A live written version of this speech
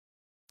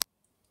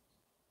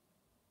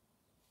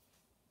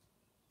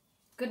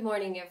Good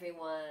morning,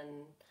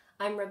 everyone.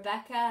 I'm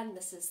Rebecca, and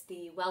this is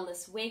the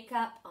Wellness Wake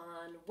Up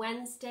on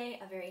Wednesday.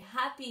 A very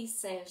happy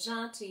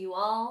Saint-Jean to you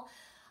all.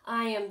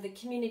 I am the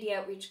Community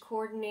Outreach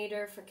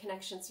Coordinator for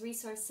Connections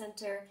Resource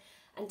Center,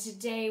 and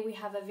today we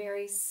have a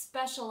very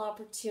special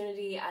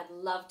opportunity. I'd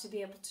love to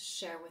be able to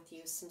share with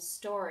you some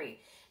story.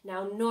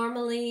 Now,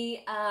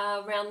 normally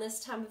around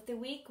this time of the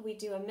week, we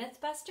do a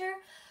Mythbuster,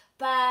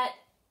 but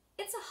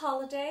it's a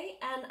holiday,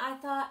 and I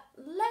thought,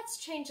 let's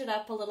change it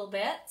up a little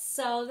bit.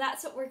 So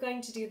that's what we're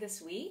going to do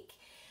this week.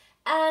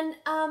 And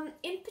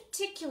in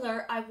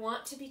particular, I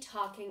want to be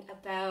talking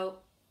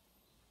about,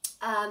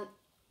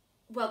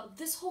 well,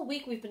 this whole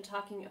week we've been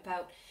talking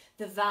about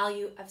the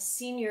value of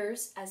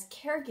seniors as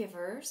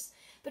caregivers,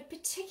 but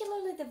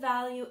particularly the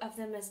value of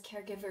them as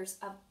caregivers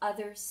of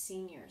other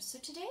seniors. So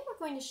today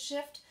we're going to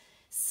shift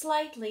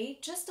slightly,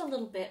 just a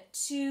little bit,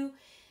 to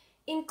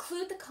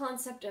include the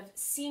concept of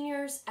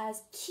seniors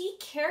as key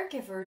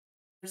caregivers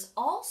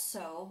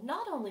also,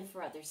 not only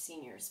for other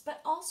seniors, but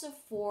also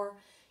for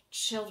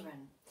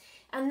children.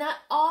 And that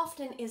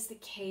often is the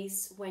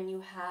case when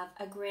you have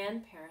a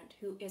grandparent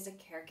who is a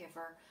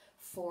caregiver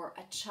for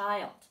a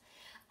child.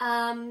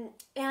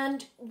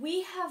 And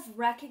we have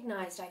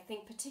recognized, I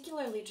think,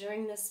 particularly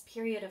during this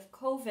period of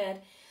COVID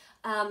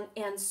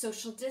and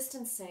social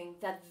distancing,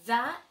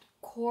 that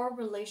core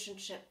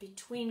relationship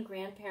between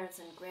grandparents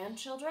and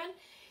grandchildren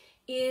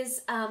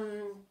is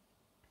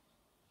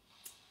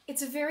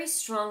it's a very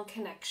strong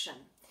connection.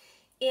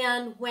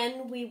 And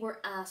when we were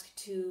asked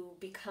to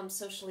become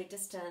socially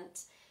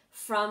distant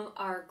from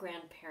our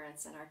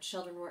grandparents, and our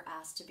children were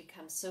asked to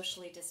become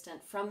socially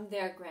distant from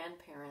their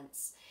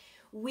grandparents,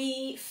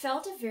 we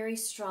felt a very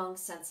strong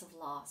sense of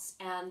loss.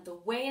 And the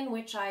way in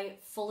which I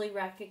fully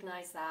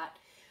recognized that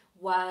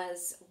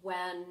was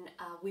when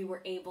we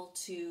were able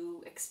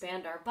to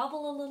expand our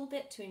bubble a little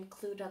bit to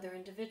include other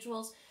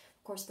individuals.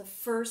 Of course, the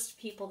first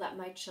people that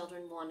my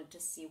children wanted to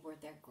see were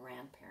their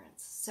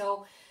grandparents.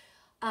 So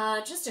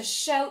just a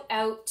shout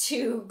out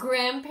to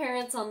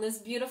grandparents on this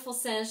beautiful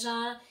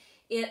Saint-Jean.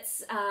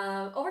 It's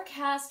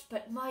overcast,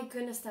 but my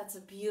goodness, that's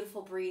a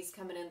beautiful breeze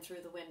coming in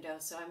through the window.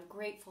 So I'm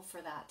grateful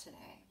for that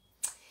today.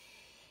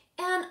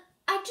 And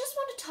I just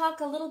want to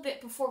talk a little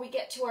bit before we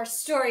get to our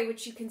story,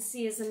 which you can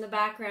see is in the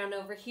background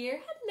over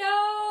here.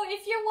 Hello!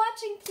 If you're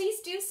watching,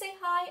 please do say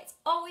hi. It's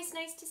always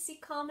nice to see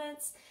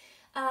comments.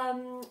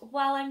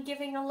 While I'm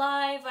giving a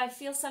live, I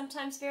feel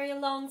sometimes very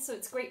alone, so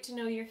it's great to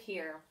know you're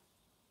here.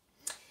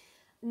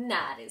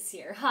 Nat is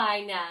here.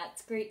 Hi, Nat.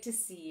 It's great to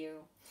see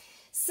you.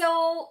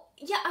 So,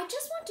 yeah, I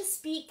just want to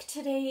speak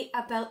today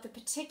about the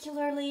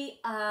particularly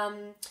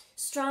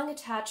strong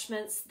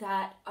attachments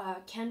that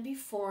can be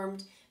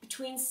formed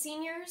between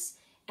seniors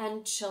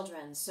and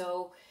children.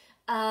 So,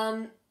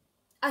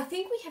 I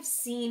think we have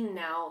seen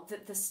now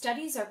that the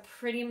studies are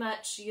pretty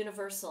much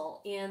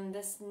universal in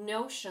this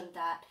notion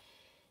that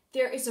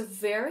there is a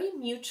very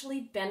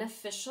mutually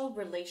beneficial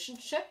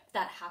relationship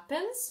that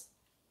happens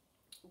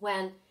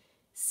when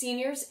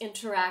seniors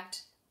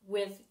interact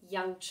with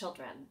young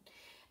children.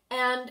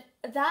 And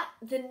that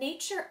the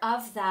nature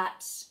of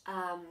that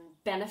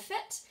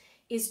benefit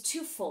is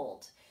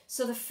twofold.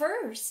 So the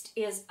first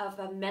is of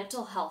a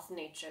mental health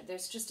nature.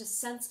 There's just a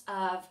sense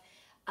of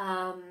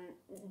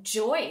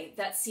joy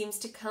that seems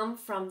to come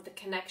from the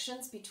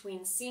connections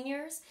between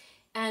seniors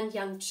and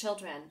young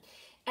children.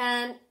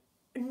 And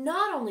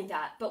not only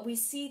that, but we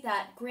see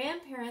that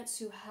grandparents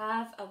who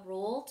have a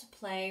role to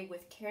play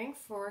with caring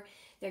for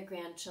their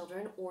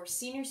grandchildren, or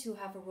seniors who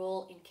have a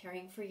role in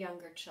caring for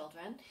younger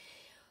children,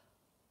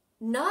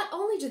 not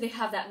only do they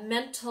have that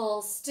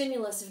mental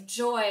stimulus of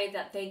joy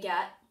that they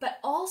get, but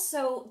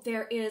also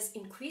there is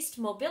increased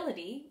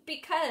mobility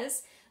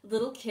because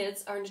little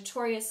kids are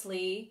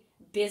notoriously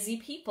busy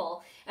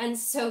people. And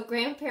so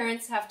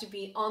grandparents have to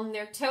be on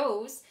their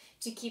toes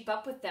to keep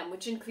up with them,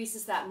 which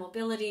increases that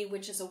mobility,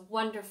 which is a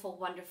wonderful,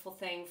 wonderful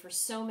thing for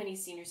so many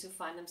seniors who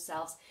find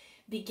themselves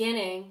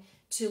beginning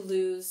to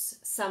lose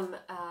some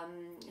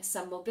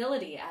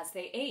mobility as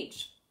they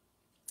age.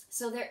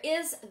 So there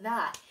is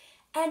that.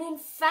 And in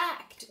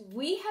fact,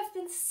 we have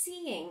been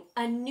seeing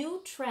a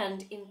new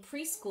trend in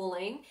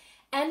preschooling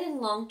and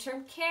in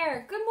long-term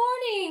care. Good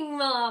morning,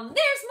 Mom.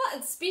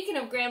 Speaking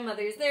of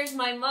grandmothers, there's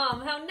my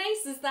mom. How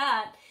nice is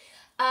that?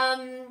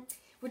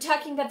 We're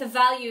talking about the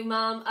value,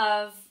 Mom,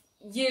 of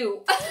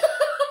you,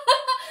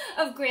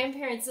 of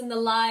grandparents in the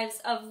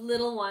lives of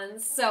little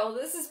ones. So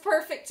this is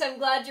perfect. I'm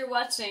glad you're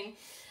watching.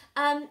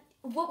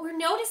 What we're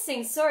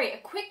noticing, a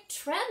quick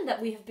trend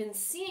that we have been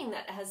seeing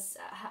that has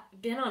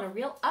been on a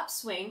real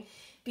upswing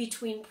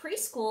between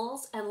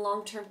preschools and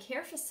long-term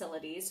care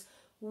facilities,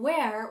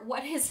 where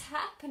what is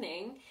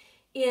happening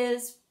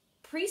is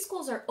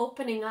preschools are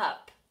opening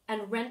up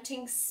and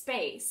renting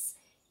space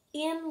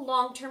in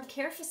long-term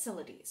care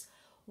facilities.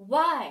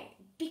 Why?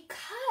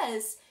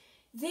 Because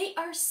they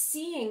are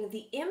seeing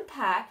the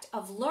impact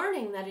of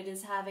learning that it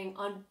is having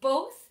on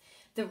both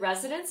the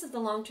residents of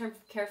the long-term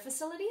care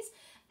facilities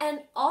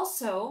and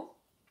also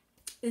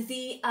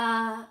the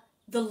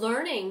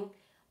learning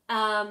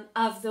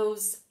of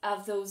those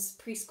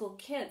preschool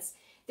kids.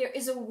 there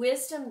is a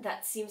wisdom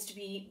that seems to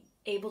be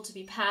able to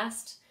be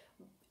passed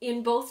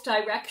in both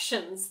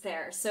directions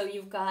there. So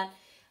you've got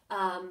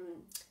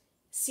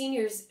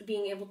seniors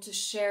being able to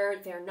share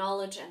their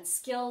knowledge and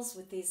skills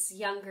with these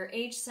younger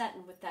age set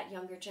and with that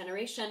younger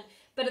generation,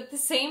 but at the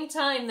same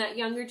time, that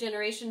younger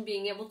generation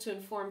being able to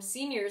inform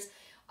seniors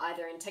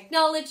either in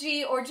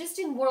technology or just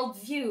in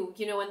worldview,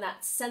 you know, and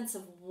that sense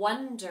of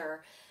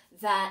wonder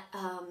that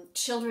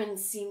children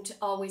seem to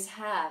always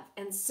have.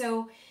 And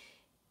so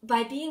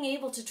by being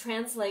able to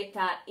translate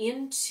that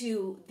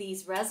into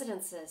these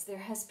residences, there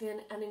has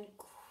been an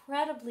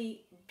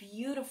incredibly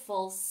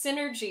beautiful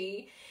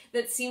synergy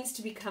that seems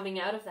to be coming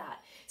out of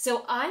that.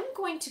 So I'm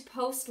going to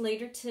post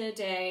later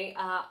today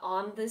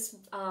on this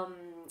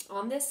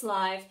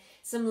live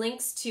some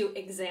links to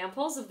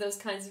examples of those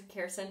kinds of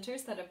care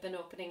centers that have been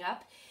opening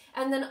up,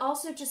 and then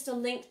also just a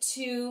link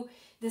to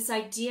this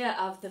idea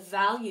of the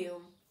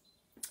value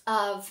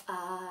of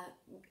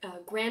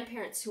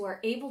grandparents who are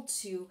able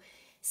to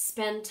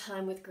spend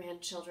time with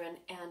grandchildren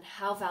and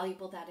how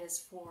valuable that is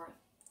for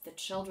the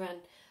children,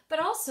 but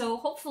also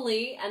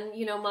hopefully, and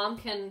you know, mom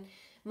can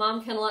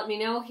let me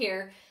know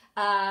here,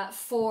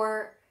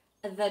 for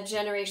the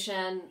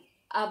generation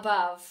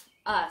above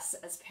us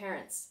as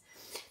parents.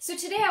 So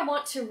today I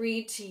want to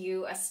read to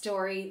you a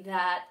story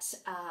that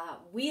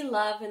we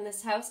love in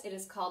this house. It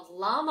is called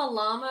Llama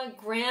Llama,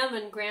 Gram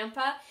and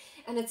Grandpa,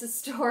 and it's a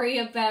story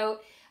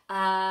about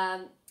a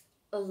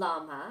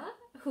llama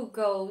who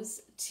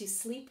goes to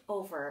sleep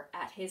over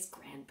at his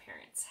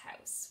grandparents'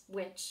 house,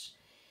 which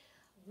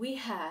we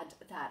had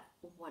that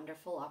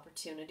wonderful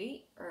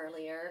opportunity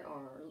earlier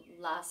or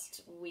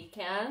last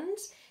weekend.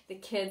 The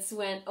kids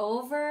went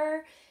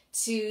over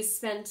to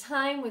spend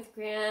time with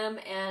Gram,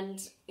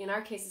 and in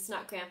our case it's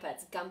not Grandpa,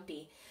 it's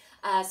Gumpy.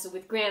 So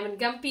with Gram and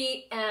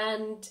Gumpy,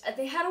 and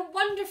they had a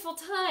wonderful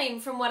time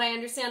from what I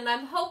understand. And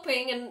I'm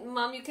hoping, and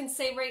Mom, you can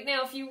say right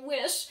now if you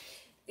wish,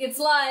 it's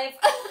live.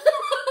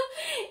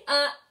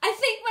 I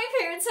think my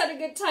parents had a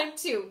good time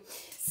too.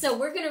 So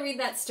we're going to read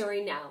that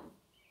story now.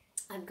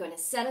 I'm going to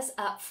set us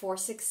up for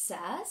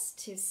success.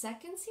 2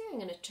 seconds here. I'm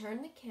going to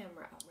turn the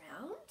camera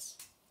around.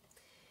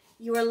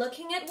 You are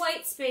looking at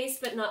white space,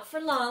 but not for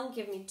long.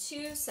 Give me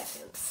 2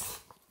 seconds.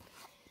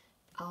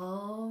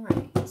 All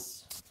right.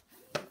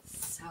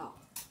 So,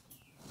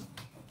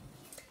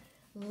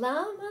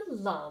 Llama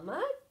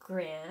Llama,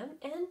 Gram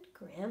and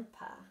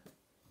Grandpa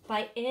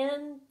by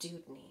Anne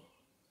Dewdney.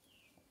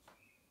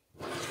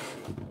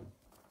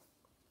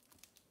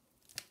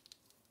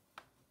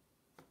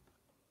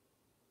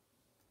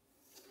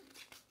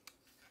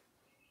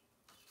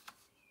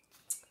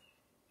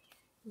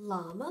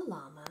 Llama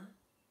Llama,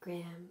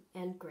 Gram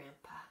and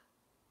Grandpa.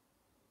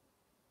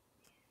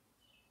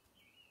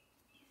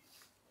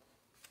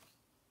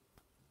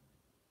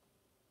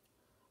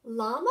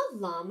 Llama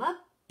Llama,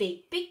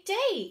 big, big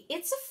day.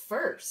 It's a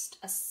first,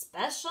 a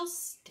special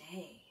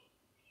stay.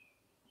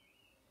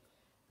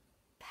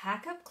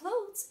 Pack up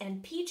clothes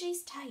and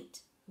PJs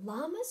tight.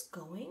 Llama's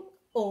going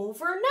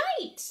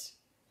overnight.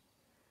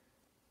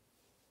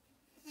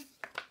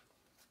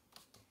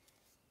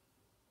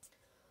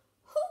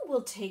 Who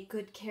will take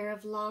good care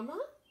of Llama?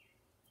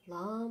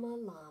 Llama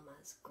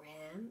Llamas,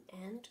 Gram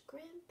and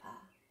Grandpa.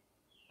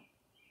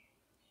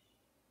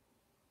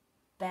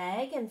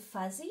 Bag and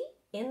Fuzzy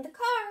in the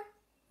car.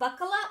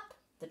 Buckle up,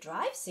 the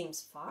drive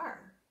seems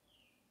far.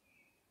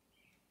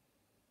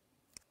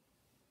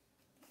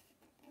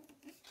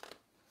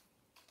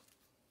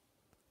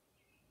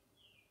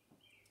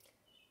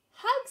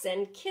 Hugs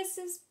and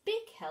kisses,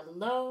 big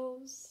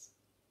hellos.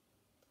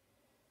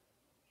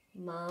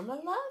 Mama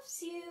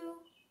loves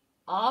you.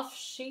 Off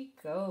she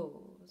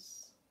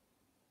goes.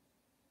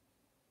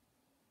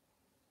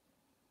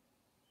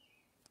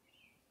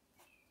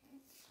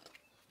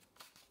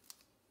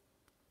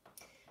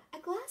 A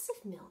glass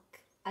of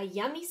milk, a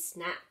yummy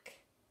snack.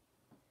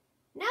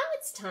 Now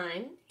it's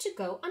time to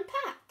go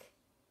unpack.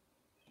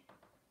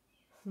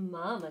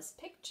 Mama's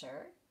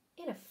picture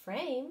in a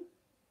frame.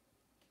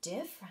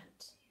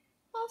 Different,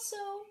 also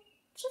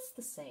just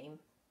the same.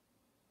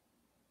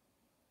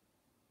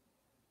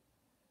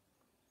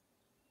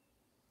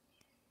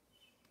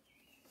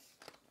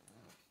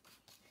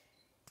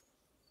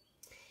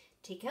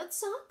 Take out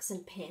socks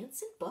and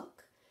pants and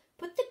book.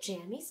 Put the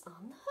jammies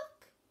on the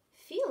hook.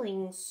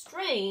 Feeling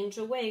strange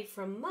away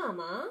from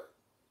Mama.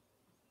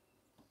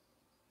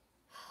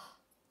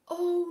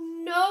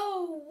 Oh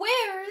no,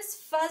 where is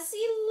Fuzzy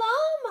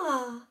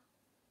Llama?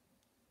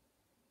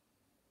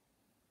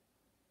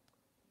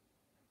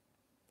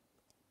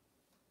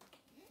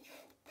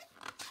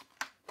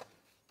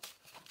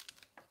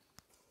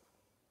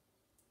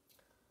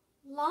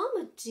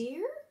 Llama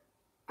dear,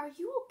 are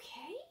you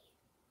okay?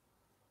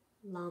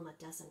 Llama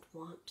doesn't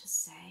want to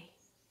say.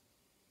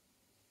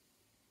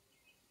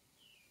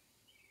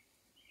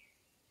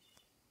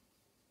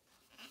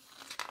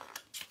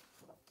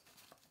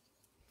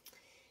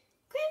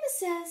 Grandma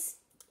says,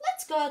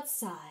 let's go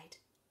outside.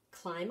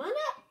 Climb on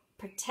up,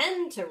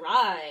 pretend to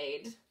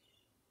ride.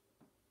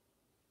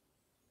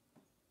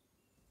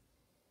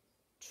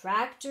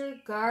 Tractor,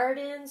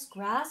 gardens,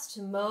 grass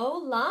to mow,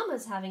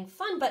 llama's having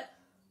fun, but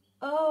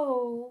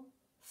oh,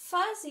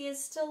 Fuzzy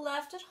is still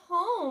left at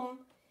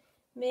home.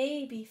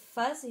 Maybe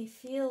Fuzzy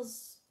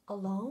feels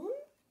alone?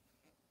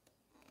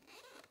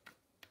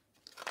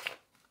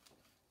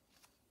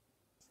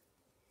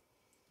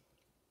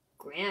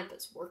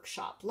 Grandpa's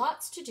workshop,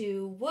 lots to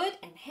do, wood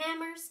and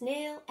hammers,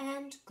 nail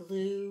and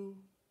glue.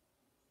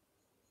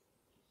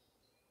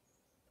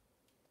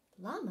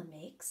 Llama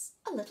makes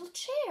a little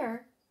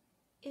chair.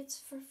 It's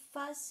for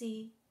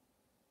Fuzzy,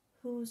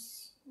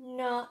 who's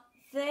not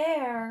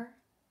there.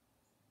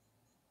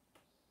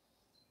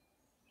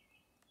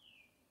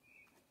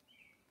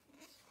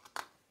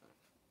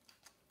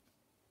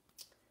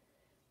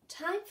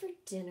 Time for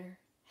dinner.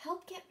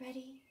 Help get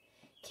ready.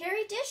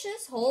 Carry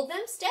dishes, hold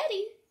them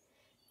steady.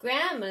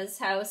 Grandma's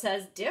house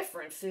has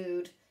different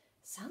food.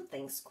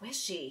 Something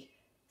squishy,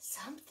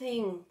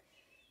 something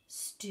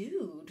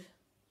stewed.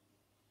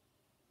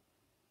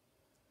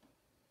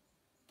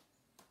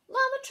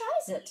 Llama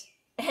tries it,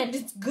 and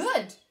it's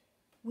good.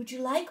 Would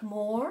you like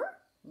more?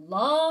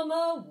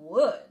 Llama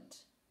would.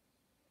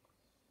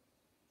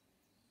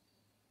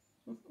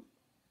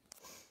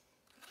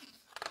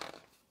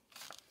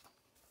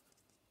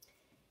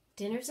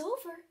 Dinner's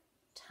over.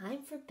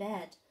 Time for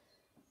bed.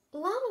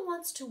 Llama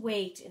wants to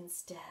wait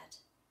instead.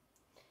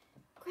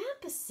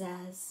 Grandpa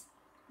says,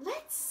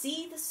 let's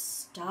see the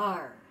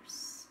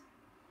stars.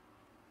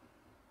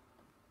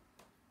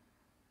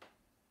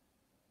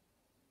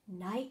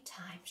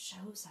 Nighttime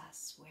shows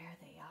us where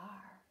they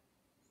are.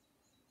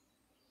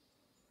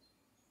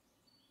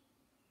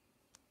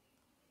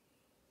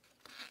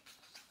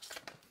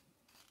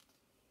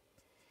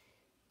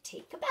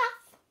 Take a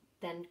bath,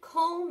 then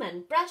comb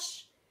and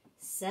brush.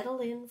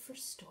 Settle in for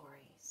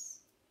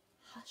stories.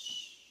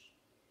 Hush.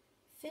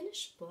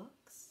 Finish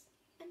books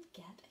and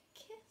get a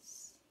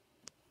kiss.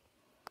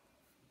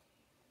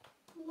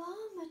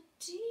 Llama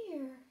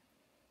dear,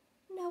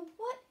 now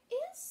what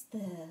is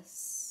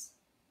this?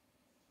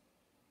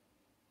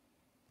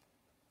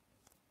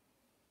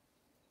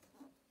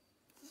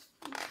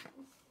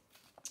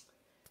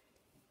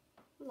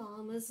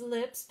 Llama's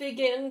lips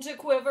begin to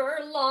quiver.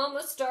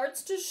 Llama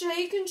starts to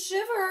shake and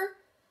shiver.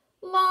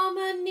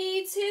 Llama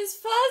needs his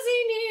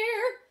Fuzzy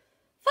near.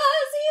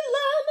 Fuzzy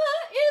Llama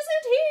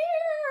isn't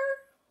here.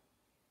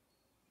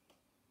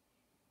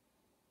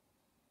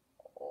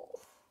 Oh.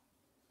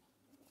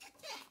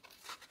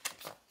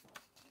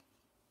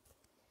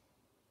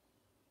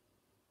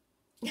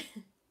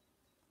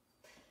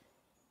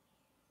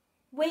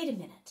 Wait a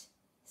minute.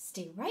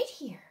 Stay right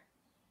here.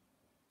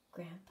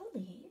 Grandpa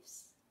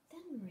leaves,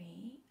 then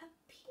reappears.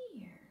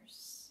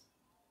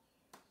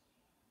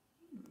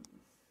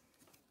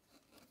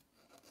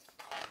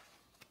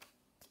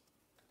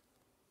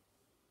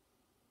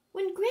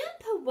 When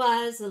Grandpa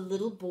was a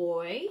little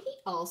boy, he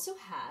also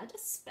had a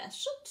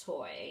special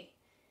toy.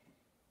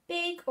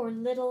 Big or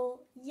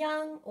little,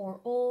 young or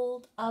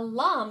old, a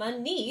llama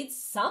needs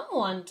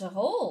someone to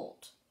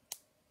hold.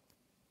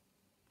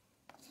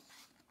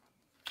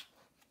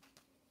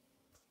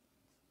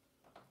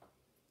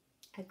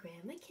 A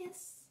grandma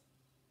kiss,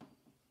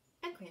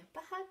 a grandpa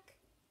hug,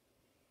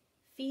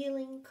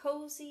 feeling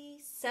cozy,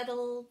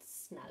 settled,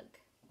 snug.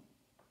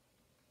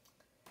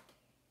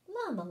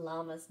 Llama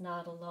Llama's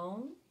not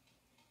alone.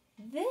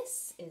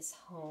 This is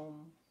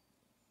home.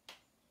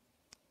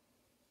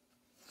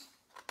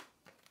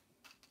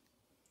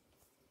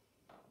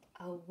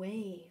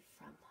 Away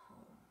from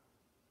home.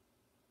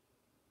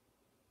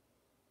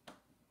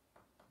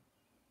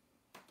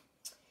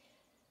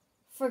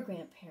 For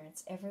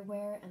grandparents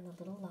everywhere and the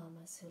little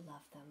llamas who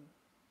love them.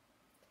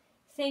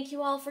 Thank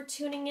you all for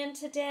tuning in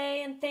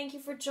today, and thank you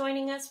for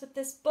joining us with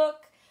this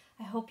book.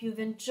 I hope you've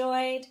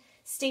enjoyed.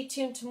 Stay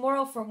tuned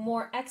tomorrow for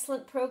more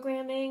excellent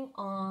programming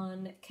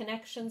on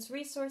Connections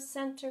Resource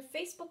Center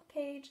Facebook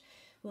page.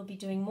 We'll be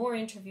doing more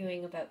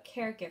interviewing about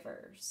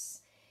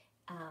caregivers,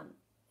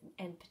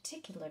 and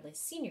particularly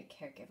senior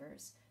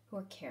caregivers who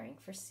are caring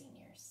for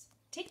seniors.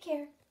 Take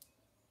care,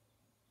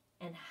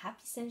 and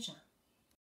happy Saint-Jean.